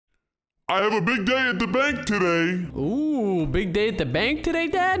I have a big day at the bank today. Ooh, big day at the bank today,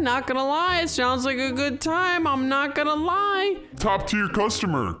 Dad? Not gonna lie, it sounds like a good time. I'm not gonna lie. Top tier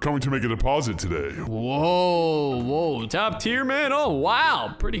customer coming to make a deposit today. Whoa, top tier, man. Oh,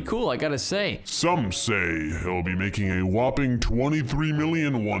 wow. Pretty cool, I gotta say. Some say he'll be making a whopping 23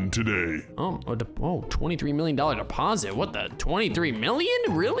 million one today. Oh, $23 million deposit. What the? 23 million?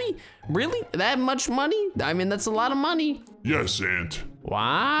 Really? Really? That much money? I mean, that's a lot of money. Yes, Aunt.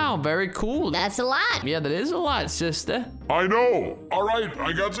 Wow, very cool. That's a lot. Yeah, that is a lot, sister. I know. All right,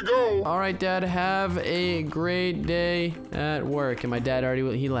 I got to go. All right, Dad, have a great day at work. And my dad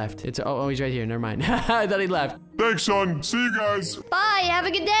he left. Oh, he's right here. Never mind. I thought he left. Thanks, son. See you guys. Bye. Have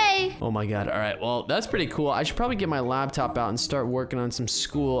a good day. Oh my God. All right. Well, that's pretty cool. I should probably get my laptop out and start working on some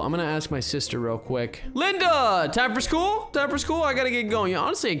school. I'm gonna ask my sister real quick. Linda, time for school? Time for school? I gotta get going.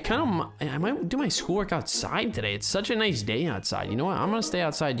 Honestly, I might do my schoolwork outside today. It's such a nice day outside. You know what? I'm gonna stay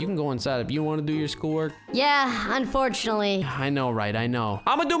outside. You can go inside if you want to do your schoolwork. Yeah, unfortunately. I know, right? I know.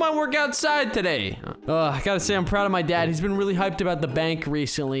 I'm gonna do my work outside today. I gotta say, I'm proud of my dad. He's been really hyped about the bank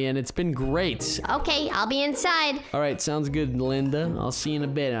recently, and it's been great. Okay, I'll be inside. All right, sounds good, Linda. I'll see you in a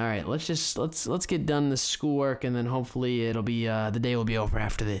bit. All right, let's get done this schoolwork, and then hopefully it'll be the day will be over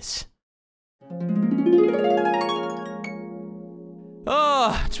after this.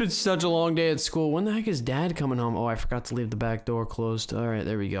 Oh, it's been such a long day at school. When the heck is Dad coming home? Oh, I forgot to leave the back door closed. All right,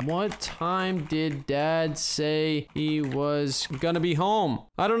 there we go. What time did Dad say he was gonna be home?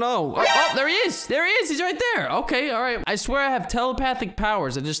 I don't know. Oh, there he is. There he is. He's right there. Okay, all right. I swear I have telepathic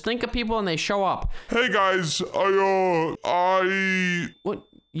powers. I just think of people and they show up. Hey, guys. I... What?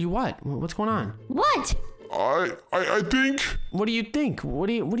 You what? What's going on? What? I think... What do you think? What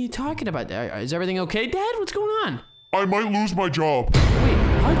are you talking about? Is everything okay, Dad? What's going on? I might lose my job. Wait,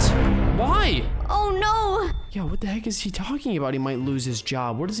 what? Why? Oh no! Yeah, what the heck is he talking about? He might lose his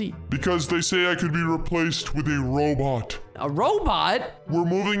job. What is he? Because they say I could be replaced with a robot. A robot? We're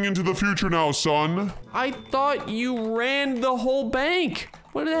moving into the future now, son. I thought you ran the whole bank.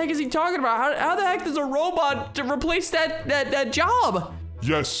 What the heck is he talking about? How the heck does a robot to replace that job?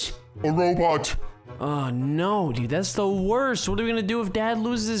 Yes, a robot. Oh no, dude, that's the worst. What are we gonna do if Dad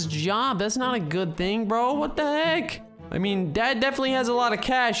loses his job? That's not a good thing, bro. What the heck? I mean, Dad definitely has a lot of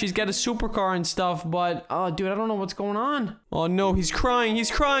cash. He's got a supercar and stuff, but, oh, dude, I don't know what's going on. Oh no, he's crying.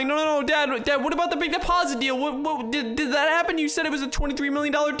 He's crying. No, Dad, what about the big deposit deal? What did that happen? You said it was a $23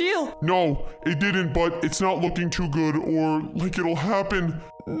 million deal. No, it didn't, but it's not looking too good or like it'll happen.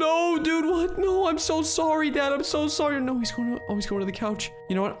 No, dude, what? No, I'm so sorry, Dad. I'm so sorry. No, he's going to the couch.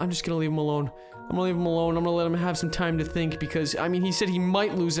 You know what? I'm just gonna leave him alone. I'm gonna leave him alone. I'm gonna let him have some time to think because, I mean, he said he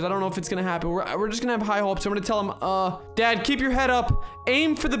might lose it. I don't know if it's gonna happen. We're just gonna have high hopes. I'm gonna tell him, Dad, keep your head up.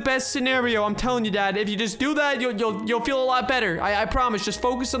 Aim for the best scenario. I'm telling you, Dad. If you just do that, you'll feel a lot better. I promise. Just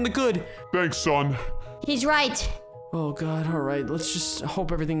focus on the good. Thanks, son. He's right. Oh, God. All right. Let's just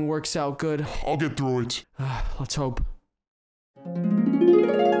hope everything works out good. I'll get through it. Let's hope.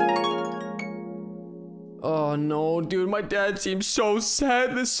 Oh no, dude, my dad seems so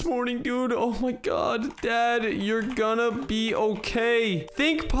sad this morning, dude. Oh my God, Dad, you're gonna be okay.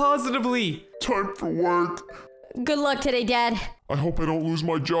 Think positively. Time for work. Good luck today, Dad. I hope I don't lose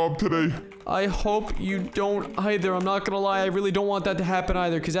my job today. I hope you don't either. I'm not gonna lie, I really don't want that to happen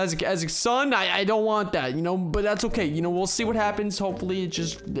either. Because as a son, I don't want that, you know. But that's okay. You know, we'll see what happens. Hopefully,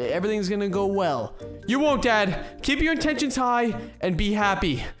 everything's gonna go well. You won't, Dad. Keep your intentions high and be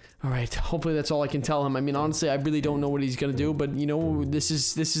happy. All right, hopefully that's all I can tell him. I mean, honestly, I really don't know what he's gonna do, but you know, this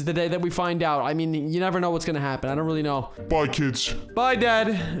is the day that we find out. I mean, you never know what's gonna happen. I don't really know. Bye, kids. Bye, Dad.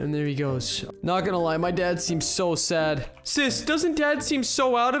 And there he goes. Not gonna lie, my dad seems so sad. Sis, doesn't Dad seem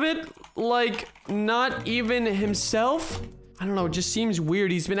so out of it? Like, not even himself? I don't know, it just seems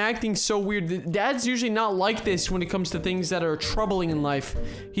weird. He's been acting so weird. Dad's usually not like this when it comes to things that are troubling in life.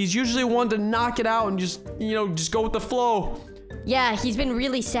 He's usually one to knock it out and just, you know, just go with the flow. Yeah, he's been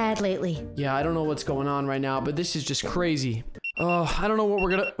really sad lately. Yeah, I don't know what's going on right now, but this is just crazy. Oh, I don't know what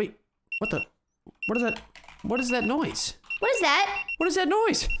we're gonna... Wait, what is that? What is that noise? What is that? What is that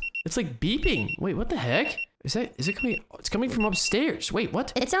noise? It's like beeping. Wait, what the heck? Is it coming? It's coming from upstairs. Wait,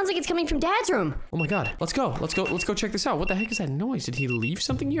 what? It sounds like it's coming from Dad's room. Oh my God, let's go check this out. What the heck is that noise? Did he leave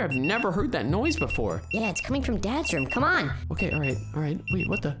something here? I've never heard that noise before. Yeah, it's coming from Dad's room. Come on. Okay, all right. Wait,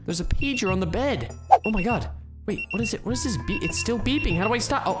 what the? There's a pager on the bed. Oh my God. Wait, what is it? What is this beep? It's still beeping. How do I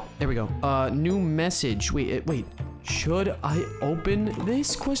stop? Oh, there we go. New message. Wait. Should I open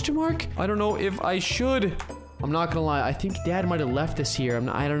this? Question mark? I don't know if I should. I'm not gonna lie. I think Dad might have left this here.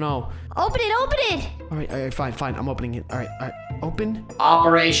 I don't know. Open it. All right, fine. I'm opening it. All right. Open.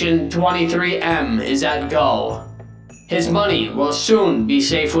 Operation 23M is at go. His money will soon be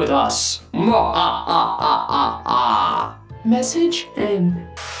safe with us. Message N.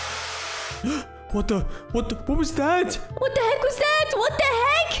 What was that? What the heck was that? What the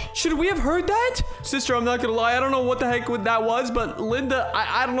heck? Should we have heard that? Sister, I'm not gonna lie, I don't know what the heck that was, but Linda,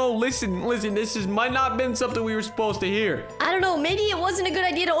 I don't know, listen, this might not have been something we were supposed to hear. I don't know, maybe it wasn't a good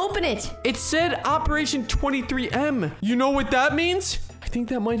idea to open it. It said Operation 23M. You know what that means? I think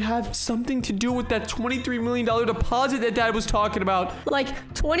that might have something to do with that $23 million deposit that Dad was talking about.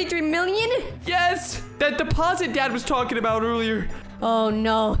 Like 23 million? Yes, that deposit Dad was talking about earlier. Oh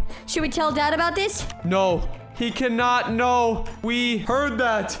no. Should we tell Dad about this? No, he cannot know. We heard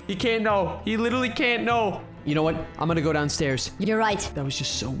that. He can't know. He literally can't know. You know what? I'm gonna go downstairs. You're right. That was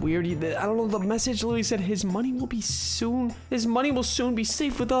just so weird. I don't know, the message literally said his money will soon be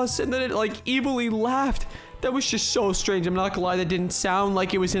safe with us, and then it like evilly laughed. That was just so strange. I'm not gonna lie, that didn't sound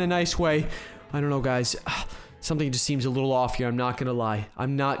like it was in a nice way. I don't know, guys. Something just seems a little off here. I'm not gonna lie.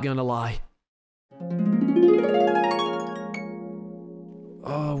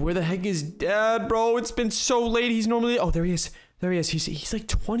 Oh, where the heck is Dad, bro? It's been so late. He's normally... Oh, there he is. He's like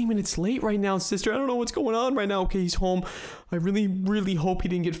 20 minutes late right now, sister. I don't know what's going on right now. Okay, he's home. I really hope he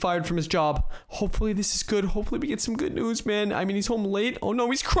didn't get fired from his job. Hopefully this is good. Hopefully we get some good news, man. I mean, he's home late. Oh, no,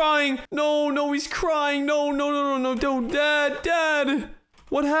 he's crying. No, he's crying. No, don't. Dad.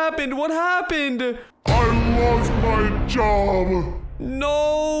 What happened? I lost my job.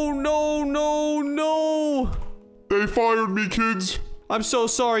 No. They fired me, kids. I'm so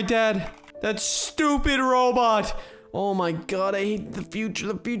sorry, Dad. That stupid robot. Oh my god, I hate the future.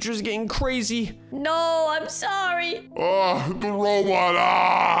 The future's getting crazy. No, I'm sorry. The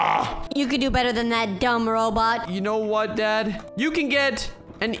robot, You could do better than that dumb robot. You know what, Dad? You can get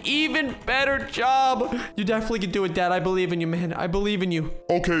an even better job. You definitely can do it, Dad. I believe in you, man. I believe in you.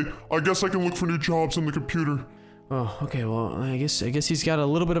 Okay, I guess I can look for new jobs on the computer. Oh, okay, well, I guess he's got a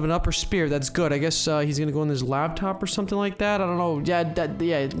little bit of an upper spirit. That's good. I guess he's gonna go on his laptop or something like that. I don't know.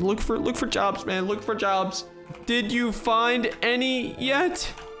 Yeah, look for jobs, man. Look for jobs. Did you find any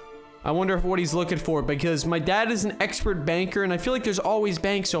yet? I wonder what he's looking for, because my dad is an expert banker, and I feel like there's always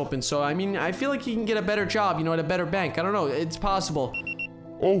banks open. So, I mean, I feel like he can get a better job, you know, at a better bank. I don't know. It's possible.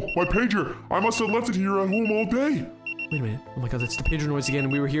 Oh, my pager. I must have left it here at home all day. Wait a minute. Oh my god, that's the pager noise again.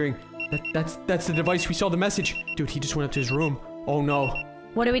 We were hearing... That's the device. We saw the message. Dude, he just went up to his room. Oh no.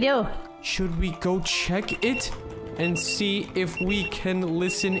 What do we do? Should we go check it and see if we can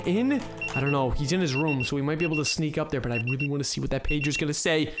listen in? I don't know. He's in his room, so we might be able to sneak up there, but I really want to see what that pager's gonna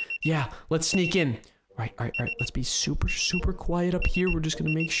say. Yeah, let's sneak in. All right. Let's be super quiet up here. We're just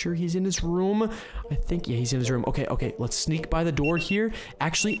gonna make sure he's in his room. I think, yeah, he's in his room. Okay. Let's sneak by the door here.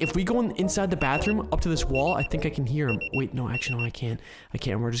 Actually, if we go inside the bathroom up to this wall, I think I can hear him. Wait, no, actually, no, I can't.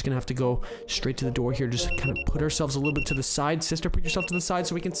 We're just gonna have to go straight to the door here. Just kind of put ourselves a little bit to the side. Sister, put yourself to the side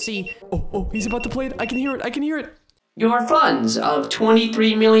so we can see. Oh, he's about to play it. I can hear it. Your funds of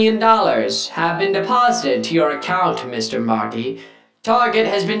 $23 million have been deposited to your account, Mr. Marty. Target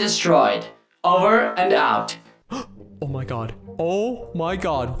has been destroyed. Over and out. Oh my god.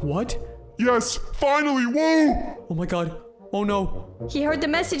 What? Yes, finally, whoa! Oh my god. Oh no. He heard the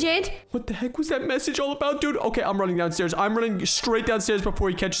message, Aunt. What the heck was that message all about, dude? Okay, I'm running downstairs. I'm running straight downstairs before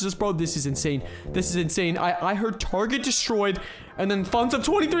he catches us, bro. This is insane. I heard Target destroyed, and then funds of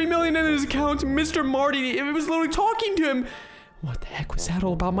 23 million in his account. Mr. Marty, it was literally talking to him. What the heck was that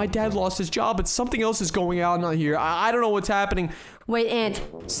all about? My dad lost his job, but something else is going on here. I don't know what's happening. Wait, Aunt.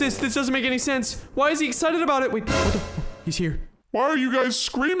 Sis, this doesn't make any sense. Why is he excited about it? Wait, what the? He's here. Why are you guys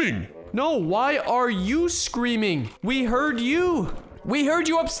screaming? No, why are you screaming? We heard you. We heard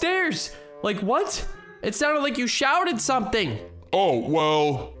you upstairs. Like, what? It sounded like you shouted something. Oh,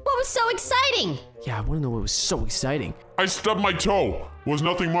 well... What was so exciting? Yeah, I want to know what was so exciting. I stubbed my toe. Was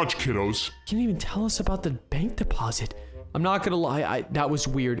nothing much, kiddos. You didn't even tell us about the bank deposit. I'm not gonna lie, that was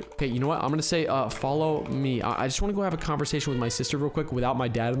weird. Okay, you know what? I'm gonna say, follow me. I just wanna go have a conversation with my sister real quick without my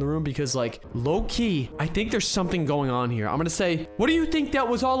dad in the room, because, like, low-key, I think there's something going on here. I'm gonna say, what do you think that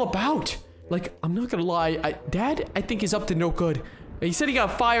was all about? Like, I'm not gonna lie, Dad, I think, is up to no good. He said he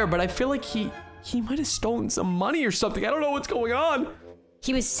got fired, but I feel like he might have stolen some money or something. I don't know what's going on.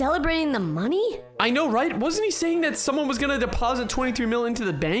 He was celebrating the money? I know, right? Wasn't he saying that someone was gonna deposit 23 mil into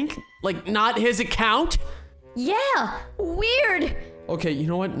the bank? Like, not his account? Yeah, weird. Okay, you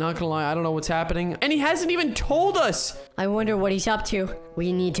know what? Not gonna lie, I don't know what's happening. And he hasn't even told us. I wonder what he's up to.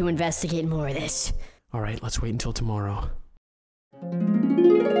 We need to investigate more of this. All right, let's wait until tomorrow.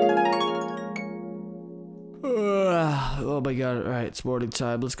 Oh my god. All right, it's morning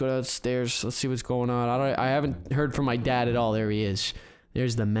time. Let's go downstairs. Let's see what's going on. I haven't heard from my dad at all. There he is.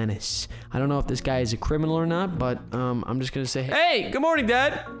 There's the menace. I don't know if this guy is a criminal or not, but I'm just gonna say, hey, good morning,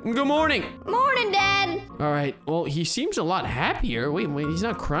 Dad. Good morning. Morning, Dad. All right. Well, he seems a lot happier. Wait, he's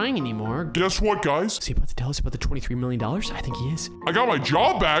not crying anymore. Guess what, guys? Is he about to tell us about the $23 million? I think he is. I got my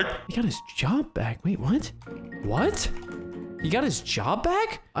job back. He got his job back. Wait, what? What? He got his job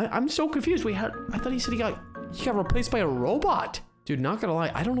back? I'm so confused. Wait, I thought he said he got replaced by a robot. Dude, not gonna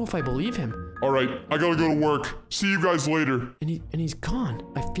lie, I don't know if I believe him. All right, I gotta go to work. See you guys later. And he's gone.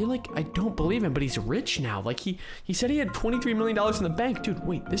 I feel like I don't believe him, but he's rich now. Like he said he had $23 million in the bank. Dude,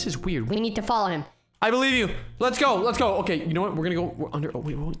 wait, this is weird. We need to follow him. I believe you. Let's go. Let's go. Okay, you know what? We're gonna go. We're under. Oh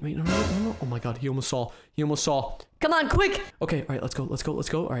wait, no. Oh my God, he almost saw. Come on, quick. Okay, all right, let's go.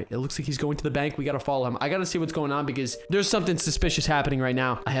 All right, it looks like he's going to the bank. We gotta follow him. I gotta see what's going on because there's something suspicious happening right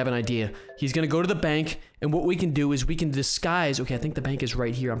now. I have an idea. He's gonna go to the bank, and what we can do is we can disguise. Okay, I think the bank is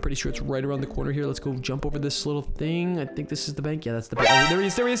right here. I'm pretty sure it's right around the corner here. Let's go jump over this little thing. I think this is the bank. Yeah, that's the bank. Oh, there he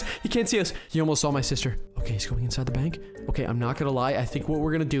is. He can't see us. He almost saw my sister. Okay, he's going inside the bank. Okay, I'm not gonna lie. I think what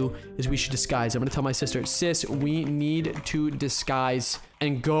we're gonna do is we should disguise. I'm gonna tell my sister, sis, we need to disguise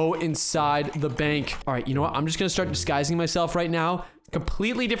and go inside the bank. All right, you know what? I'm just gonna start disguising myself right now.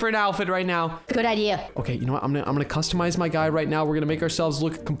 Completely different outfit right now. Good idea. Okay, you know what? I'm gonna customize my guy right now. We're gonna make ourselves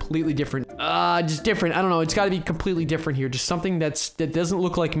look completely different. Just different. I don't know. It's got to be completely different here. Just something that doesn't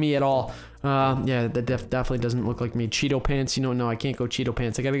look like me at all. Yeah, that definitely doesn't look like me. Cheeto pants. You know, no, I can't go Cheeto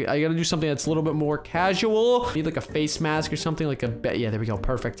pants. I gotta do something that's a little bit more casual. Need like a face mask or something like yeah, there we go.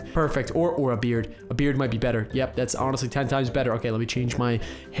 Perfect. Or a beard. A beard might be better. Yep, that's honestly 10 times better. Okay, let me change my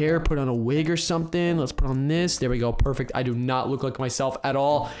hair. Put on a wig or something. Let's put on this. There we go. Perfect. I do not look like myself at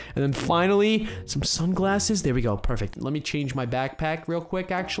all. And then finally, some sunglasses. There we go. Perfect. Let me change my backpack real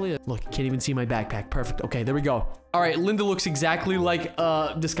quick, actually. Look, you can't even see my backpack. Perfect. Okay, there we go. All right, Linda looks exactly like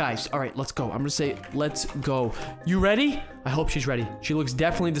disguised. All right, let's go. I'm gonna say, let's go. You ready? I hope she's ready. She looks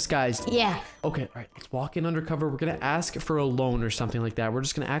definitely disguised. Yeah. Okay, all right, let's walk in undercover. We're gonna ask for a loan or something like that. We're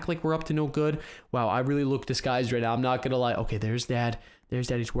just gonna act like we're up to no good. Wow, I really look disguised right now. I'm not gonna lie. Okay, there's Dad. There's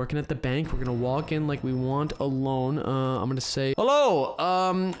Dad. He's working at the bank. We're gonna walk in like we want a loan. I'm gonna say, hello.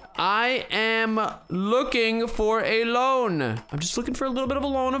 I am looking for a loan. I'm just looking for a little bit of a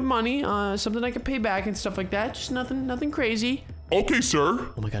loan of money. Something I can pay back and stuff like that. Just nothing crazy. Okay, sir.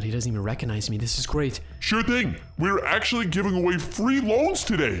 Oh my God, he doesn't even recognize me. This is great. Sure thing. We're actually giving away free loans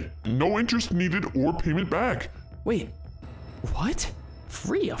today. No interest needed or payment back. Wait, what?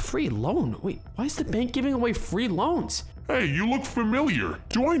 A free loan? Wait, why is the bank giving away free loans? Hey, you look familiar.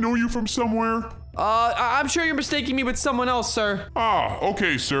 Do I know you from somewhere? I'm sure you're mistaking me with someone else, sir. Ah,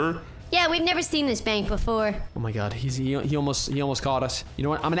 okay, sir. Yeah, we've never seen this bank before. Oh my God, he almost caught us. You know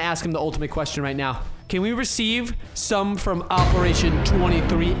what? I'm gonna ask him the ultimate question right now. Can we receive some from Operation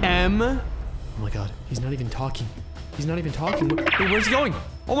 23M? Oh my God, he's not even talking. Wait, where's he going?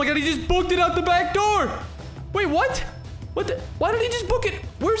 Oh my God, he just booked it out the back door. Wait, what? Why did he just book it?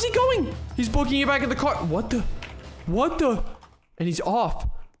 Where's he going? He's booking it back in the car. What the? And he's off.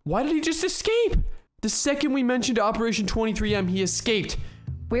 Why did he just escape? The second we mentioned Operation 23M, he escaped.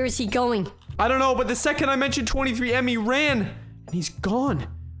 Where is he going? I don't know, but the second I mentioned 23M, he ran. And he's gone.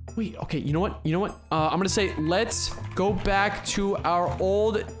 Wait, okay, you know what? I'm gonna say, let's go back to our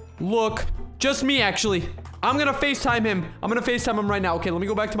old look. Just me, actually. I'm gonna FaceTime him. Right now. Okay, let me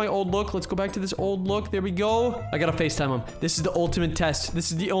go back to my old look. Let's go back to this old look. There we go. I gotta FaceTime him. This is the ultimate test.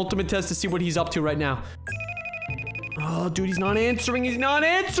 To see what he's up to right now. Oh, dude, he's not answering,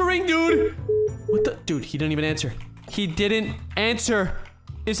 dude. What the? Dude, he didn't even answer. He didn't answer.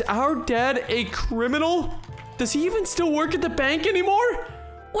 Is our dad a criminal? Does he even still work at the bank anymore?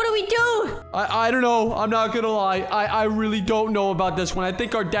 What do we do? I don't know. I'm not gonna lie. I really don't know about this one. I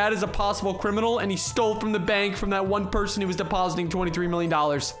think our dad is a possible criminal and he stole from the bank from that one person who was depositing $23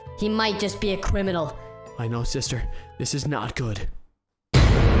 million. He might just be a criminal. I know, sister. This is not good.